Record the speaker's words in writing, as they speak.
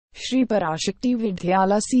Shri Parasakthi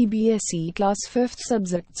Vidyalaya Cbse Class 5th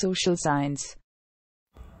Subject Social Science.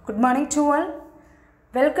 Good morning to all.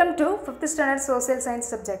 Welcome to 5th Standard Social Science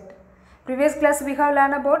subject. Previous class we have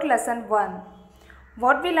learned about lesson 1.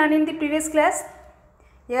 What we learned in the previous class?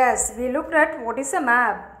 Yes, we looked at what is a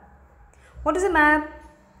map. What is a map?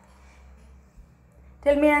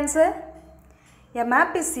 Tell me answer. A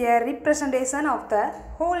map is a representation of the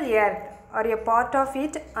whole earth or a part of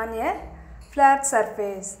it on a flat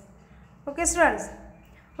surface. Okay students?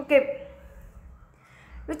 Okay.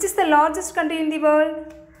 Which is the largest country in the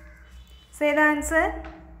world? Say the answer.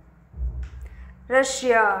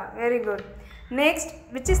 Russia. Very good. Next,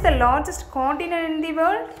 which is the largest continent in the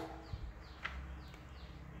world?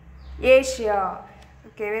 Asia.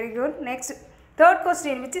 Okay, very good. Next, third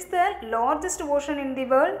question. Which is the largest ocean in the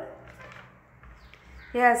world?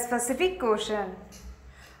 Yes, Pacific Ocean.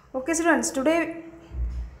 Okay students, today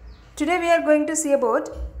we are going to see about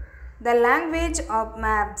the language of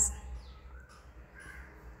maps.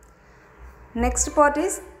 Next part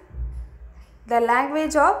is the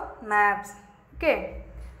language of maps. Okay.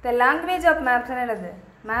 The language of maps is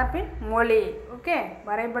map in Moli. Okay.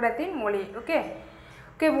 Varaipadathin Moli. Okay.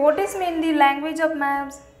 Okay. What is mean the language of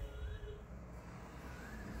maps?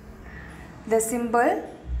 The symbol,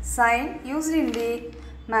 sign used in the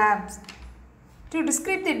maps to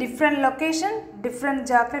describe the different location, different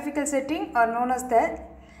geographical setting are known as the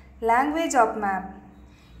language of map.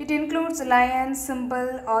 It includes line,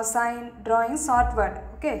 symbol or sign, drawing, short word.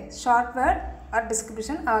 Okay, short word or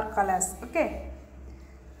description or colors. Okay.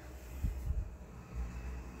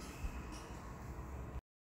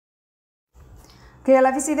 Okay,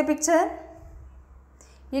 let me see the picture.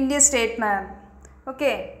 India state map.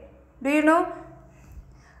 Okay. Do you know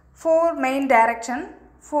 4 main direction,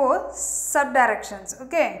 4 sub directions?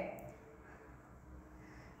 Okay.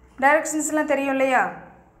 Directions la theriyum illaya?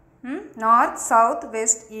 North, south,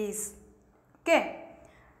 west, east. Okay.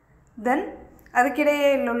 Then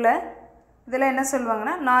adukideyil ulla idella enna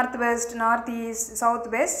solvanga north west, north east, south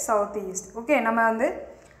west, south east. Okay, nama vandu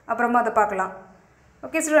apparama adha paakalam.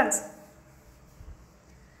 Okay students.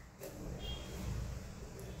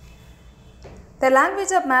 The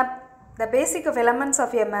language of map, the basic of elements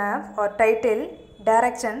of a map or title,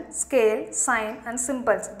 direction, scale, sign and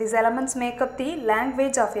symbols. These elements make up the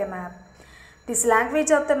language of a map. This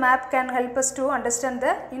language of the map can help us to understand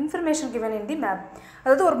the information given in the map.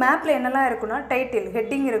 அதாவது ஒரு மேப்பில் என்னெல்லாம் இருக்குன்னா title,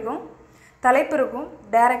 heading இருக்கும், தலைப்பு இருக்கும்,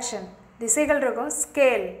 direction, திசைகள் இருக்கும்,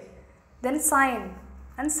 scale, then sign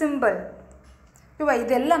and simple. ஓகேவா,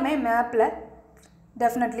 இது எல்லாமே மேப்பில்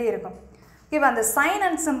டெஃபினெட்லி இருக்கும். ஓகேவா, அந்த சைன்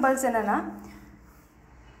அண்ட் சிம்பிள்ஸ் என்னென்னா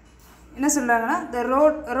என்ன சொல்கிறாங்கன்னா இந்த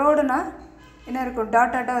ரோடுனா என்ன இருக்கும்,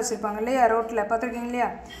 டாட்டாக வச்சுருப்பாங்க இல்லையா ரோட்டில், பார்த்துருக்கீங்க இல்லையா?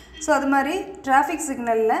 ஸோ அது மாதிரி டிராஃபிக்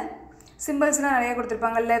சிக்னலில் சிம்பிள்ஸ்லாம் நிறைய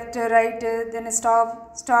கொடுத்துருப்பாங்க. லெஃப்ட்டு, ரைட்டு, தென்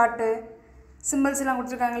ஸ்டார்ட்டு சிம்பிள்ஸ்லாம்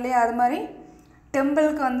கொடுத்துருக்காங்க இல்லையா? அது மாதிரி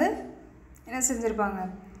டெம்பிளுக்கு வந்து என்ன செஞ்சுருப்பாங்க,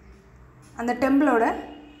 அந்த டெம்பிளோட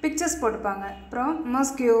பிக்சர்ஸ் போட்டிருப்பாங்க. அப்புறம்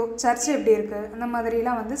மஸ்கியூ, சர்ச் எப்படி இருக்குது, அந்த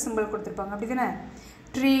மாதிரிலாம் வந்து சிம்பிள் கொடுத்துருப்பாங்க. அப்படி தானே?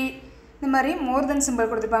 ட்ரீ, இந்த மாதிரி மோர் தென் சிம்பிள்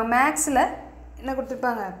கொடுத்துருப்பாங்க. மேக்ஸில் என்ன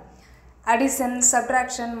கொடுத்துருப்பாங்க, அடிஷன்,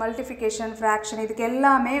 சப்ட்ராக்ஷன், மல்டிஃபிகேஷன், ஃப்ராக்ஷன், இதுக்கு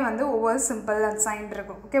எல்லாமே வந்து ஒவ்வொரு சிம்பிள் அண்ட் சைன்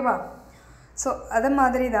இருக்கும். ஓகேவா? ஸோ அது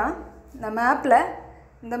மாதிரி தான் இந்த மேப்பில்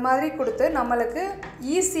இந்த மாதிரி கொடுத்து நம்மளுக்கு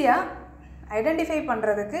ஈஸியாக ஐடென்டிஃபை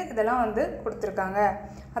பண்ணுறதுக்கு இதெல்லாம் வந்து கொடுத்துருக்காங்க.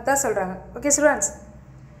 அதான் சொல்கிறாங்க. Okay students.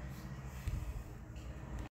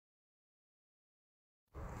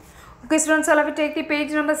 Okay students, so let me take the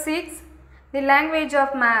page number 6. The language of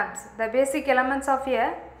maps. The basic elements of a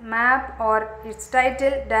map or its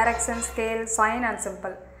title, direction, scale, sign and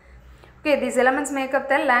symbol. Okay, these elements make up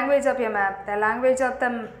the language of a map. The language of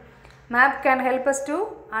the map can help us to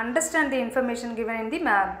understand the information given in the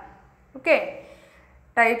map. Okay.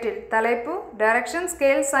 Title, தலைப்பு, direction,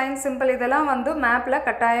 scale, sign, symbol இதெல்லாம் வந்து மேப்பில்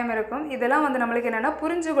கட்டாயம் இருக்கும். இதெல்லாம் வந்து நம்மளுக்கு என்னென்னா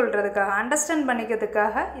புரிஞ்சு கொள்றதுக்காக, அண்டர்ஸ்டாண்ட்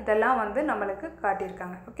பண்ணிக்கிறதுக்காக இதெல்லாம் வந்து நம்மளுக்கு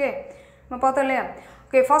காட்டியிருக்காங்க. ஓகே, நம்ம பார்த்தோம் இல்லையா?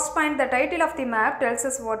 Okay, first point, the title of the map tells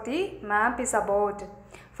us what the map is about.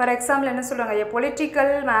 For example, என்ன சொல்கிறாங்க, a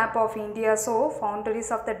political map of India show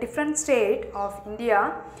boundaries of the different state of India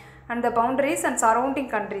and the boundaries and surrounding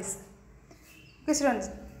countries. Okay students,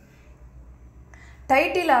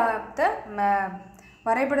 title of the map,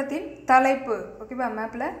 வரைபடத்தின் தலைப்பு. ஓகேவா,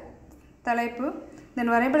 மேப்பில் தலைப்பு. தென்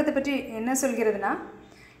வரைபடத்தை பற்றி என்ன சொல்கிறதுனா,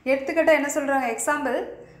 எடுத்துக்கிட்டால் என்ன சொல்கிறாங்க, எக்ஸாம்பிள்,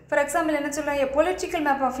 ஃபார் எக்ஸாம்பிள் என்ன சொல்கிறாங்க, பொலிட்டிக்கல்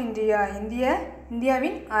மேப் ஆஃப் இந்தியா,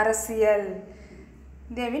 இந்தியாவின் அரசியல்,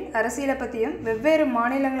 இந்தியாவின் அரசியலை பற்றியும் வெவ்வேறு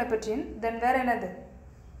மாநிலங்களை பற்றியும், தென் வேறு என்னது,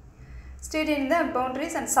 state in the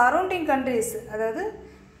boundaries and surrounding countries, அதாவது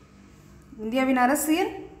இந்தியாவின்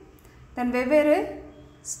அரசியல், தென் வெவ்வேறு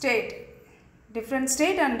state, different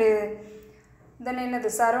state and then என்னது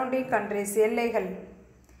surrounding countries எல்லைகள்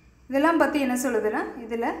இதெல்லாம் பற்றி என்ன சொல்லுதுன்னா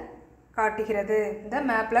இதில் காட்டுகிறது இந்த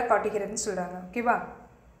மேப்பில் காட்டுகிறதுன்னு சொல்கிறாங்க ஓகேவா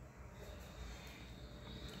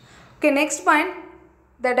okay next point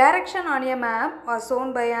the direction on a map was shown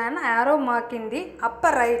by an arrow mark in the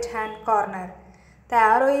upper right hand corner the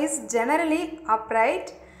arrow is generally upright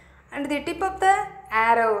and the tip of the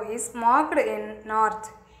arrow is marked in north.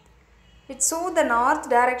 It shows the north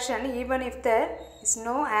direction even if there is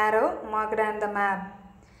no arrow marked on the map.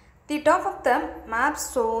 The top of the map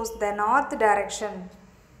shows the north direction.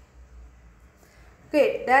 Okay,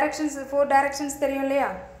 directions, 4 directions theriyum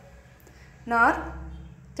illaya? North,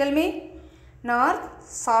 tell me, north,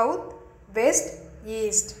 south, west,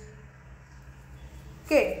 east.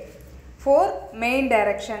 Okay, 4 main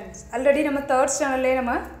directions. Already நம்ம 3rd standard ல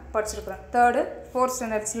நம்ம படிச்சிருக்கோம் 3rd 4th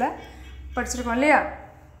standards ல படிச்சிருக்கோம் இல்லையா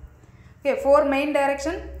okay 4 main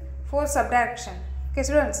direction 4 sub direction okay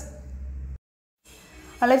students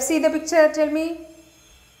let's see the picture tell me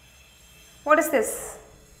what is this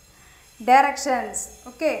directions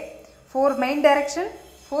okay 4 main direction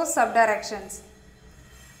 4 sub directions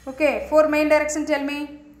okay 4 main direction tell me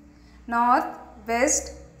north west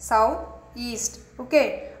south east okay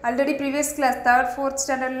already previous class 3rd 4th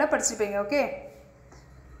standard ல படிச்சிருப்பீங்க okay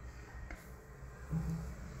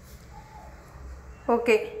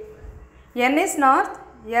okay N is north,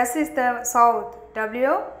 S is the south,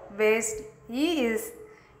 W west, E is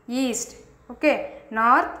east. Okay,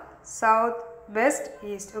 north, south, west,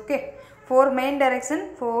 east. Okay, 4 main direction,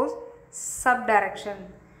 4 sub direction.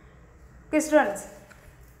 Okay, students.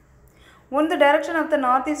 When the direction of the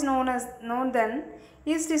north is known, then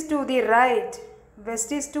east is to the right,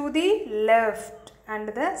 west is to the left, and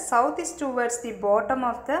the south is towards the bottom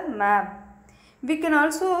of the map. We can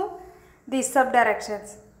also the sub directions.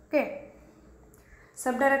 Okay.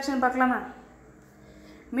 Subdirection பார்க்கலாமா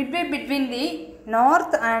midway between the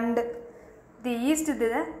north and the east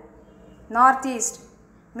the northeast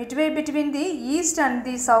midway between the east and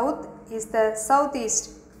the south is the southeast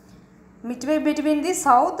midway between the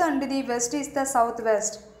south and the west is the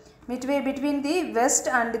southwest midway between the west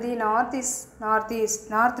and the north is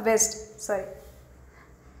northwest sorry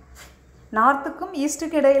நார்த்துக்கும்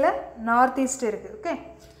ஈஸ்ட்டுக்கு இடையில north east இருக்குது okay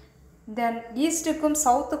then ஈஸ்ட்டுக்கும்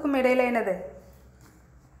சவுத்துக்கும் இடையில என்னது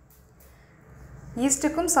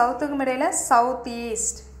ஈஸ்ட்டுக்கும் சவுத்துக்கும் இடையில south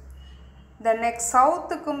east then next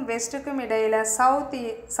சவுத்துக்கும் வெஸ்ட்டுக்கும் இடையில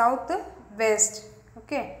south west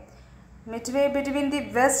okay Midway between the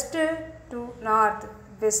west to north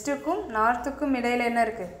வெஸ்ட்டுக்கும் நார்த்துக்கும் இடையில என்ன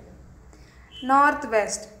இருக்குது north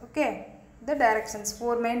west okay the directions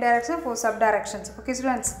 4 main direction 4 sub directions okay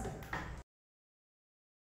students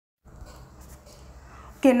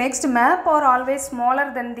okay next map are always smaller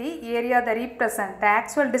than the area they represent the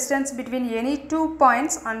actual distance between any 2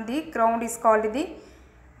 points on the ground is called the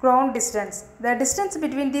ground distance the distance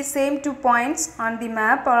between the same 2 points on the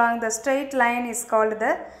map along the straight line is called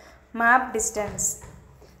the map distance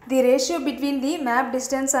the ratio between the map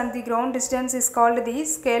distance and the ground distance is called the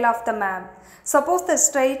scale of the map suppose the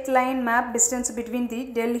straight line map distance between the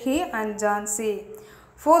Delhi and Jhansi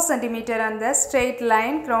 4 cm and the straight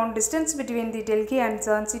line ground distance between the Delhi and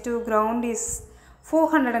Jhansi to ground is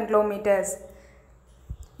 400 kilometers.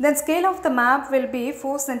 Then scale of the map will be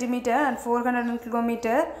 4 cm and 400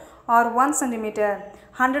 kilometer or 1 cm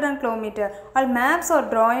 100 kilometer. All maps are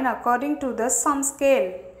drawn according to the some scale.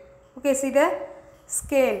 Okay, see the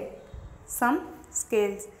scale. Some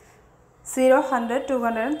scales 0, 100,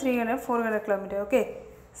 200, 300, 400 kilometer. Okay,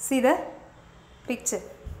 see the picture.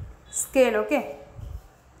 Scale. Okay.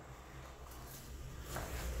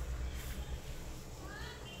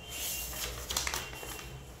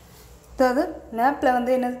 அதாவது மேப்பில்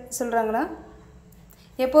வந்து என்ன சொல்கிறாங்கன்னா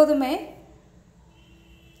எப்போதுமே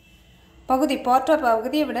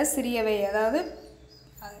பகுதியை விட சிறியவை அதாவது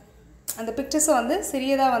அந்த பிக்சர்ஸை வந்து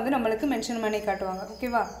சிறியதாக வந்து நம்மளுக்கு மென்ஷன் பண்ணி காட்டுவாங்க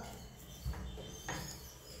ஓகேவா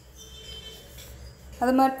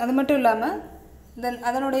அது மட்டும் இல்லாமல் தென்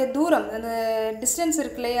அதனுடைய தூரம் அந்த டிஸ்டன்ஸ்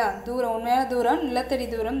இருக்கு இல்லையா தூரம் உண்மையான தூரம் நிலத்தடி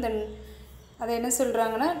தூரம் தென் அதை என்ன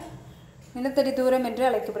சொல்கிறாங்கன்னா நிலத்தடி தூரம் என்று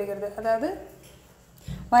அழைக்கப்படுகிறது அதாவது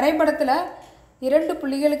வரைபடத்தில் 2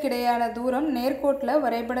 புள்ளிகளுக்கு இடையான தூரம் நேர்கோட்டில்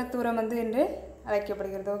வரைபட தூரம் வந்து என்று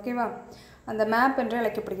அழைக்கப்படுகிறது ஓகேவா அந்த மேப் என்று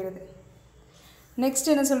அழைக்கப்படுகிறது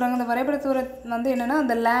நெக்ஸ்ட் என்ன சொல்கிறாங்க அந்த வரைபட தூரம் வந்து என்னென்னா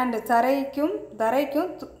அந்த லேண்ட்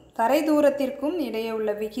தரை தூரத்திற்கும் இடையே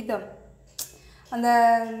உள்ள விகிதம் அந்த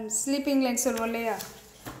ஸ்லீப்பிங் லைன் சொல்லுவோம் இல்லையா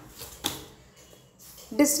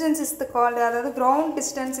டிஸ்டன்ஸ் இஸ் த கால்டு அதாவது ground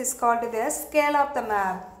distance is called the scale of the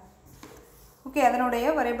map okay அதனுடைய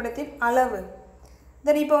வரைபடத்தின் அளவு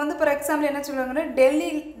தென் இப்போ வந்து ஃபார் எக்ஸாம்பிள் என்ன சொல்லுவாங்கன்னா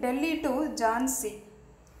டெல்லி டு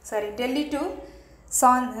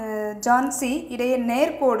ஜான்சி இடையே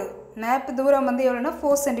நேர்கோடு மேப் தூரம் வந்து எவ்வளோன்னா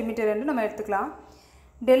 4 சென்டிமீட்டர் என்று நம்ம எடுத்துக்கலாம்.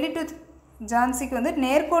 டெல்லி டு ஜான்சிக்கு வந்து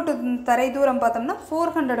நேர்கோட்டு தரை தூரம் பார்த்தோம்னா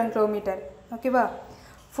 400 கிலோமீட்டர். ஓகேவா,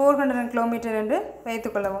 400 கிலோமீட்டர் என்று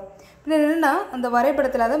வைத்துக்கொள்ளவும். பின்ன என்னென்னா அந்த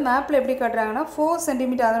வரைபடத்தில் அதை மேப்பில் எப்படி காட்டுறாங்கன்னா 4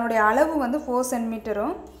 சென்டிமீட்டர் அதனுடைய அளவு வந்து 4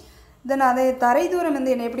 சென்டிமீட்டரும் தென் அதை தரை தூரம்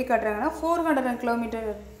வந்து என்ன எப்படி காட்டுறாங்கன்னா 400 கிலோமீட்டர்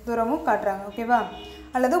தூரமும் காட்டுறாங்க. ஓகேவா,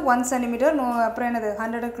 அல்லது 1 சென்டிமீட்டர் அப்புறம் என்னது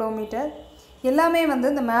 100 கிலோமீட்டர் எல்லாமே வந்து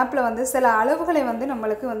இந்த மேப்பில் வந்து சில அளவுகளை வந்து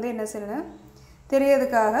நம்மளுக்கு வந்து என்ன செய்யணும்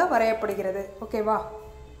தெரியறதுக்காக வரையப்படுகிறது. ஓகேவா.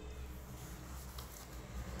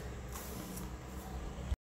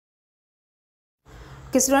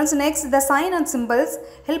 Okay students, next the sign and symbols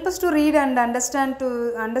help us to read and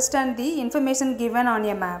understand the information given on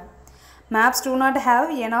a map. Maps do not have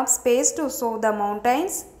enough space to show the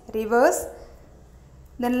mountains, rivers,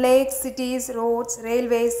 then lakes, cities, roads,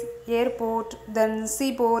 railways, airport, then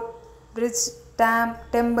seaport, bridge, dam,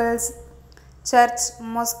 temples, church,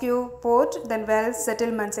 mosque, port, then wells,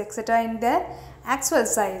 settlements, etc. in their actual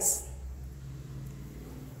size.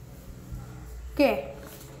 Okay.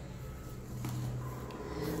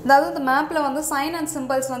 அதாவது இந்த மேப்பில் வந்து sign and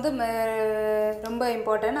symbols வந்து ரொம்ப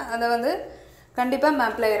important. அதை வந்து கண்டிப்பாக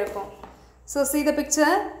மேப்பில் இருக்கும். So see the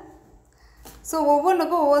picture. So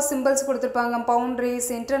ஒவ்வொன்றுக்கும் ஒவ்வொரு சிம்பிள்ஸ் கொடுத்துருப்பாங்க. Boundaries,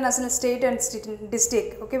 international, state and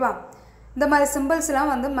district. ஓகேவா, இந்த மாதிரி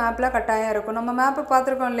சிம்பிள்ஸ்லாம் வந்து மேப்பில் கட்டாயம் இருக்கும். நம்ம மேப்பை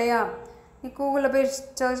பார்த்துருக்கோம் இல்லையா, நீ கூகுளில் போய்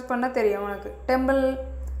சர்ச் பண்ணால் தெரியும் உனக்கு. டெம்பிள்,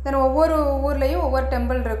 தென் ஒவ்வொரு ஊர்லேயும் ஒவ்வொரு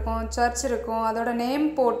டெம்பிள் இருக்கும், சர்ச் இருக்கும், அதோட நேம்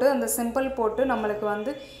போட்டு அந்த சிம்பிள் போட்டு நம்மளுக்கு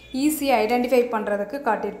வந்து ஈஸியாக ஐடென்டிஃபை பண்ணுறதுக்கு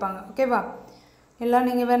காட்டியிருப்பாங்க. ஓகேவா, எல்லாம்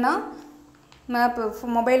நீங்கள் வேணால் மேப்பு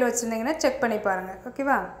மொபைல் வச்சுருந்தீங்கன்னா செக் பண்ணி பாருங்கள்.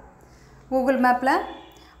 ஓகேவா, கூகுள் மேப்பில்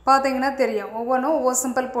பார்த்தீங்கன்னா தெரியும். ஒவ்வொன்றும் ஒவ்வொரு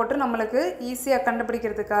சிம்பிள் போட்டு நம்மளுக்கு ஈஸியாக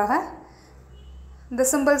கண்டுபிடிக்கிறதுக்காக இந்த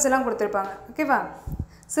சிம்பிள்ஸ் எல்லாம் கொடுத்துருப்பாங்க. ஓகேவா,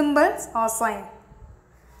 சிம்பிள்ஸ் ஆர் சைன்.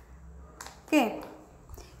 ஓகே,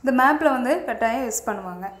 இந்த மேப்பில் வந்து கட்டாயம் யூஸ்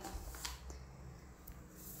பண்ணுவாங்க.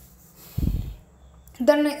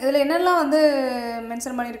 தென் இதில் என்னெல்லாம் வந்து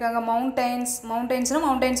மென்ஷன் பண்ணியிருக்காங்க, மவுண்டெயின்ஸ்னால்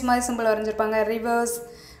மவுண்டெயின்ஸ் மாதிரி சிம்பிள் வரைஞ்சிருப்பாங்க. ரிவர்ஸ்,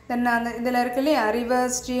 தென் அந்த இதில் இருக்கு இல்லையா,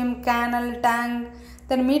 ரிவர், ஸ்ட்ரீம், கேனல், டேங்க்,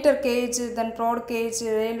 தென் மீட்டர் கேஜ், தென் ப்ராட் கேஜ்,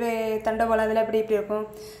 ரயில்வே தண்டவாளம், அதில் எப்படி இப்படி இருக்கும்.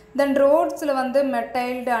 தென் ரோட்ஸில் வந்து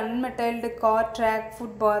மெட்டைல்டு, அன்மெட்டைல்டு, car track,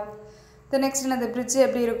 footpath. Then next அந்த பிரிட்ஜ்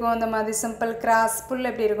எப்படி இருக்கும் அந்த மாதிரி சிம்பிள். கிராஸ், புல்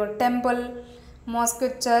எப்படி இருக்கும். Temple, mask,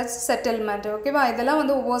 search, settlement. ஓகேவா, இதெல்லாம்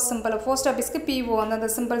வந்து ஒவ்வொரு சிம்பிள். போஸ்ட் ஆஃபீஸ்க்கு பிஓ அந்த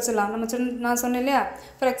சிம்பிள்ஸ் எல்லாம் நான் சொன்னேன் இல்லையா.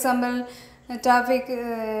 ஃபார் எக்ஸாம்பிள்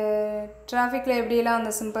டிராஃபிக்கில் எப்படிலாம்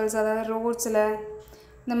அந்த சிம்பிள்ஸ், அதாவது ரோட்ஸில்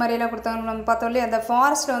இந்த மாதிரியெல்லாம் கொடுத்தாங்க நம்ம பார்த்தோம் இல்லையா. அந்த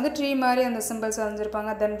ஃபாரஸ்ட்டில் வந்து ட்ரீ மாதிரி அந்த சிம்பிள்ஸ்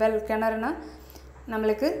வரைஞ்சிருப்பாங்க. தென் வெல், கிணறுனா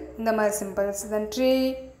நம்மளுக்கு இந்த மாதிரி சிம்பிள்ஸ். தென் ட்ரீ,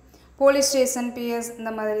 போலீஸ் ஸ்டேஷன், பிஎஸ்,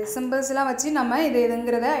 இந்த மாதிரி சிம்பிள்ஸ்லாம் வச்சு நம்ம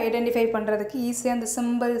இதுங்கிறத ஐடென்டிஃபை பண்ணுறதுக்கு ஈஸியாக அந்த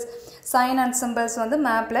சிம்பிள்ஸ், சைன் அண்ட் சிம்பிள்ஸ் வந்து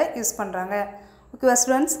மேப்பில் யூஸ் பண்ணுறாங்க. ஓகேவா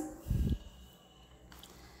ஸ்டூடெண்ட்ஸ்.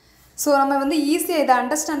 ஸோ நம்ம வந்து ஈஸியாக இதை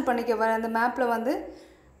அண்டர்ஸ்டாண்ட் பண்ணிக்க வர அந்த மேப்பில் வந்து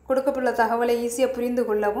கொடுக்கப்பட்டுள்ள தகவலை ஈஸியாக புரிந்து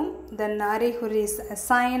கொள்ளவும். தென் அறிகுறி,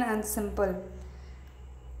 சைன் அண்ட் சிம்பிள்.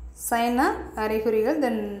 சைன்னா அறிகுறிகள்,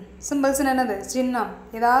 தென் சிம்பிள்ஸ்னு என்னது சின்னம்,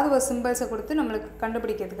 ஏதாவது ஒரு சிம்பிள்ஸை கொடுத்து நம்மளுக்கு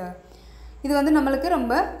கண்டுபிடிக்கிறதுக்காக. இது வந்து நம்மளுக்கு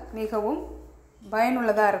ரொம்ப மிகவும்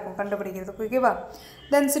பயனுள்ளதாக இருக்கும் கண்டுபிடிக்கிறதுக்கு. ஓகேவா,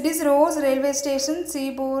 தென் cities, roads, railway station,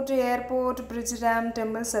 seaport, airport, bridge, dam,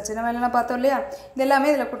 temples, search, நம்ம எல்லாம் பார்த்தோம் இல்லையா. இது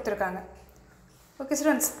எல்லாமே இதில் கொடுத்துருக்காங்க. Okay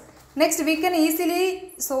students, next we can easily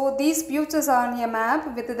show these pictures on a map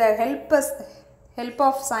with the help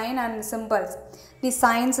of sign and symbols. The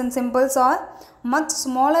signs and symbols are much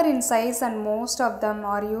smaller in size and most of them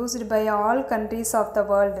are used by all countries of the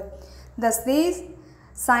world. Thus these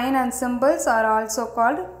sign and symbols are also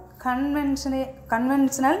called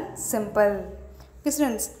conventional symbol. Okay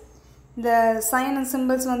students, the sign and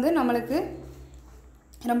symbols வந்து நம்மளுக்கு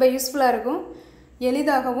ரொம்ப யூஸ்ஃபுல்லாக இருக்கும்,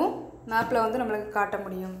 எளிதாகவும் மேப்பில் வந்து நம்மளுக்கு காட்ட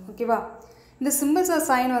முடியும். ஓகேவா, இந்த சிம்பிள்ஸ் ஆர்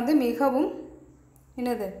சைன் வந்து மிகவும்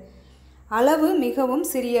என்னது அளவு மிகவும்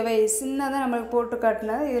சிறியவை, சின்னதாக நம்மளுக்கு போட்டு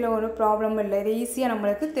காட்டினா இதில் ஒரு ப்ராப்ளம் இல்லை, இதை ஈஸியாக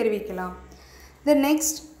நம்மளுக்கு தெரிவிக்கலாம். தென்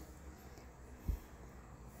நெக்ஸ்ட்,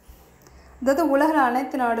 அதாவது உலகில்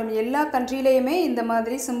அனைத்து நாடும் எல்லா கண்ட்ரிலேயுமே இந்த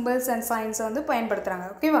மாதிரி சிம்பிள்ஸ் அண்ட் சைன்ஸை வந்து பயன்படுத்துகிறாங்க.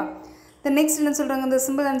 ஓகேவா, தென் நெக்ஸ்ட் என்ன சொல்கிறாங்க, இந்த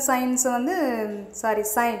சிம்பிள் அண்ட் சைன்ஸை வந்து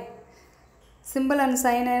சைன், சிம்பிள் அண்ட்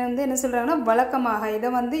சைனை வந்து என்ன சொல்கிறாங்கன்னா வழக்கமாக இதை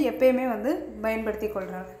வந்து எப்பயுமே வந்து பயன்படுத்தி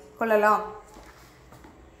கொள்ளலாம்.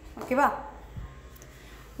 ஓகேவா.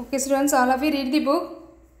 Okay students, all of you read the book.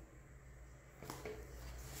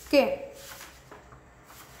 Okay,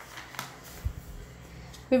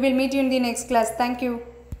 we will meet you in the next class. Thank you.